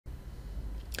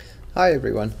Hi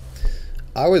everyone.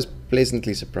 I was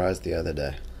pleasantly surprised the other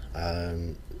day.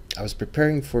 I was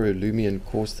preparing for a Lumion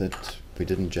course that we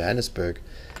did in Johannesburg,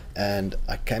 and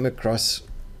I came across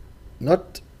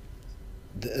not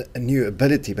a new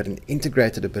ability, but an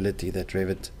integrated ability that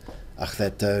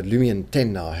Lumion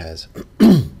 10 now has.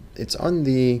 It's on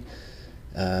the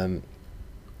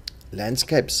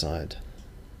landscape side,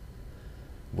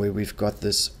 where we've got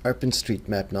this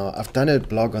OpenStreetMap now. I've done a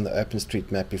blog on the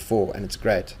OpenStreetMap before, and it's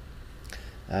great.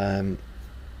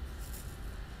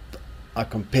 I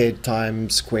compared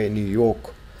Times Square, New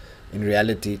York, in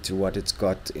reality to what it's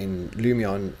got in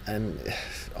Lumion, and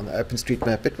on the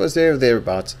OpenStreetMap it was there or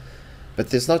thereabouts,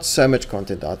 but there's not so much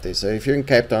content out there. So if you're in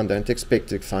Cape Town, don't expect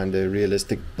to find a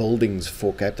realistic buildings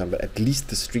for Cape Town, but at least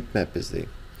the street map is there.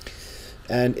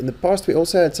 And in the past we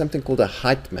also had something called a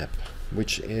height map,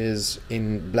 which is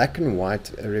in black and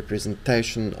white a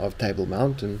representation of Table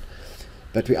Mountain.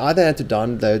 But we either had to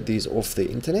download these off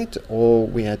the internet, or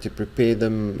we had to prepare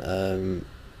them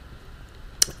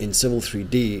in Civil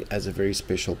 3D as a very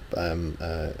special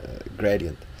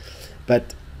gradient.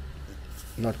 But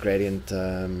not gradient,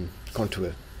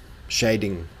 contour,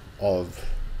 shading of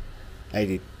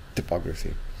 80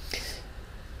 topography.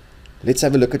 Let's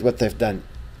have a look at what they've done.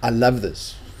 I love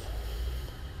this.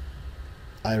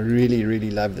 I really, really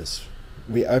love this.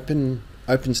 We open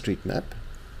OpenStreetMap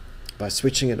by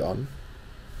switching it on.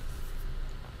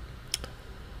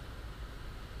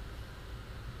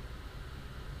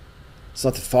 It's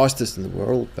not the fastest in the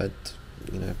world, but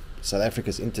you know, South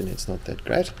Africa's internet's not that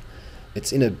great.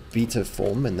 It's in a beta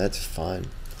form, and that's fine.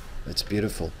 That's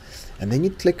beautiful. And then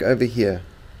you click over here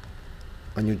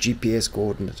on your GPS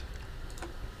coordinate.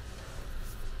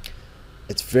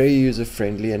 It's very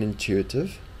user-friendly and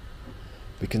intuitive.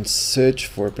 We can search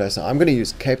for a place. Now, I'm going to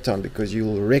use Cape Town because you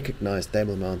will recognize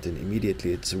Table Mountain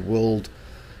immediately. It's a World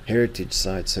Heritage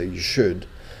Site, so you should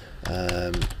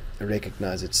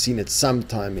recognize it, seen it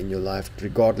sometime in your life,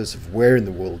 regardless of where in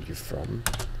the world you're from.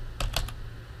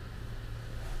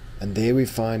 And there we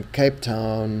find Cape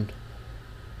Town,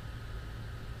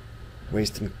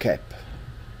 Western Cape.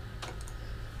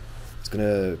 It's going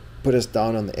to put us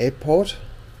down on the airport.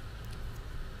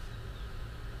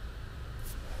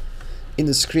 In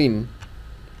the screen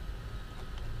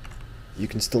you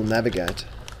can still navigate.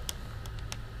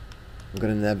 I'm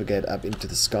going to navigate up into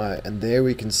the sky, and there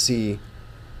we can see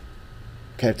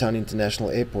Cape Town International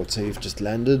Airport. So you've just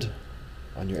landed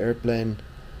on your airplane,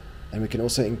 and we can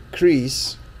also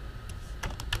increase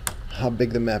how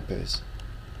big the map is,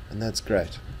 and that's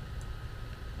great.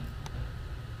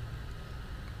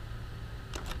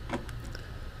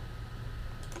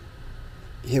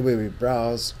 Here where we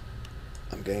browse,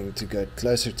 I'm going to go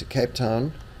closer to Cape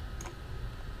Town,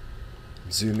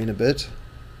 zoom in a bit,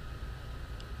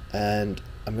 and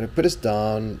I'm going to put us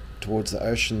down towards the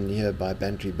ocean here by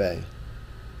Bantry Bay.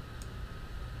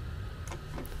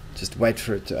 Just wait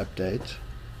for it to update.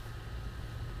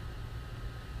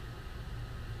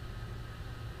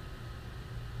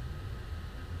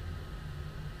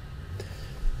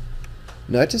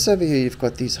 Notice over here you've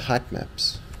got these height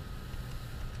maps,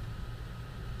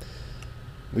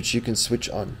 which you can switch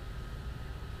on.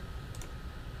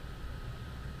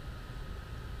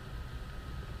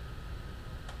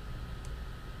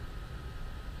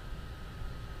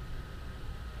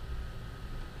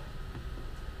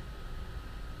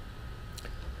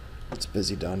 It's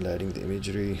busy downloading the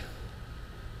imagery.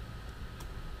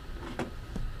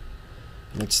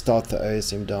 Let's start the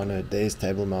OSM download. There's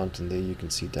Table Mountain. There you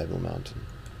can see Table Mountain.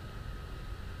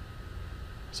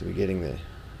 So we're getting there.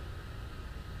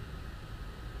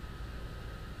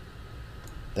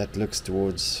 That looks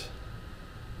towards,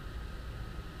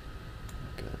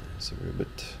 okay, so we're a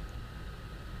bit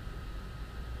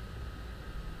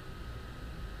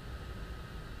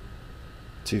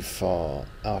too far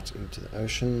out into the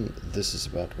ocean. This is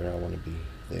about where I want to be.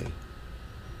 There.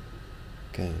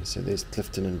 Okay, so there's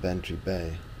Clifton and Bantry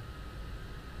Bay.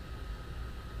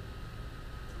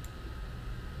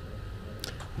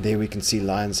 There we can see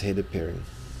Lion's Head appearing.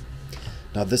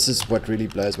 Now this is what really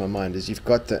blows my mind, is you've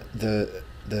got the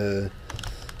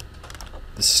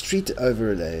street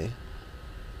overlay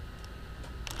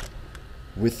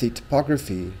with the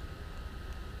topography,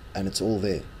 and it's all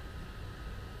there.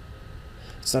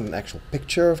 It's not an actual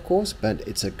picture, of course, but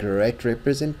it's a great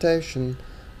representation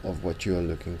of what you are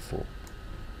looking for.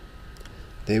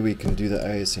 There we can do the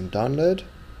OSM download.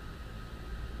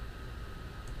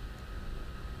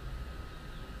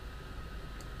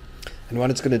 And what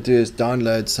it's going to do is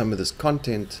download some of this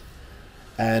content,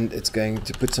 and it's going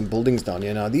to put some buildings down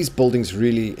here. Now these buildings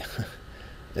really,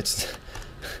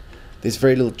 there's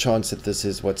very little chance that this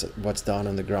is what's down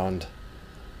on the ground,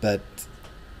 but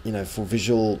you know, for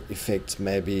visual effects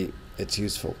maybe it's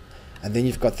useful. And then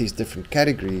you've got these different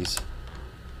categories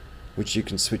which you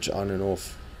can switch on and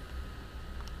off.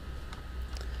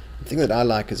 The thing that I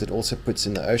like is it also puts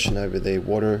in the ocean over there,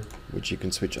 water, which you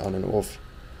can switch on and off,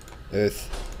 earth,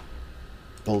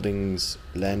 buildings,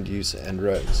 land use, and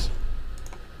roads.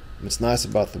 What's nice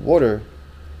about the water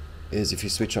is if you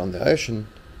switch on the ocean,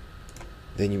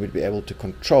 then you would be able to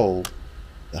control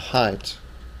the height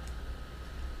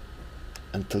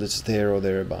until it's there or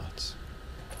thereabouts.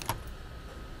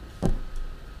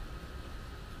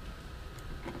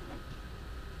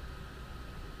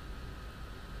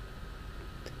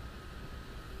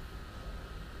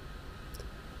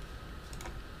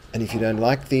 And if you don't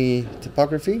like the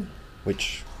topography,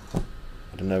 which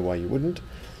I don't know why you wouldn't,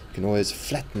 you can always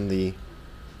flatten the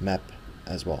map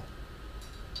as well.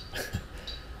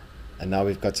 And now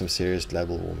we've got some serious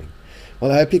global warming.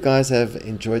 Well, I hope you guys have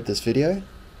enjoyed this video,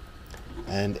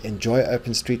 and enjoy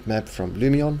OpenStreetMap from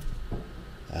Lumion.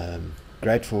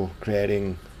 Great for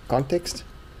creating context,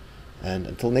 and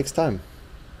until next time.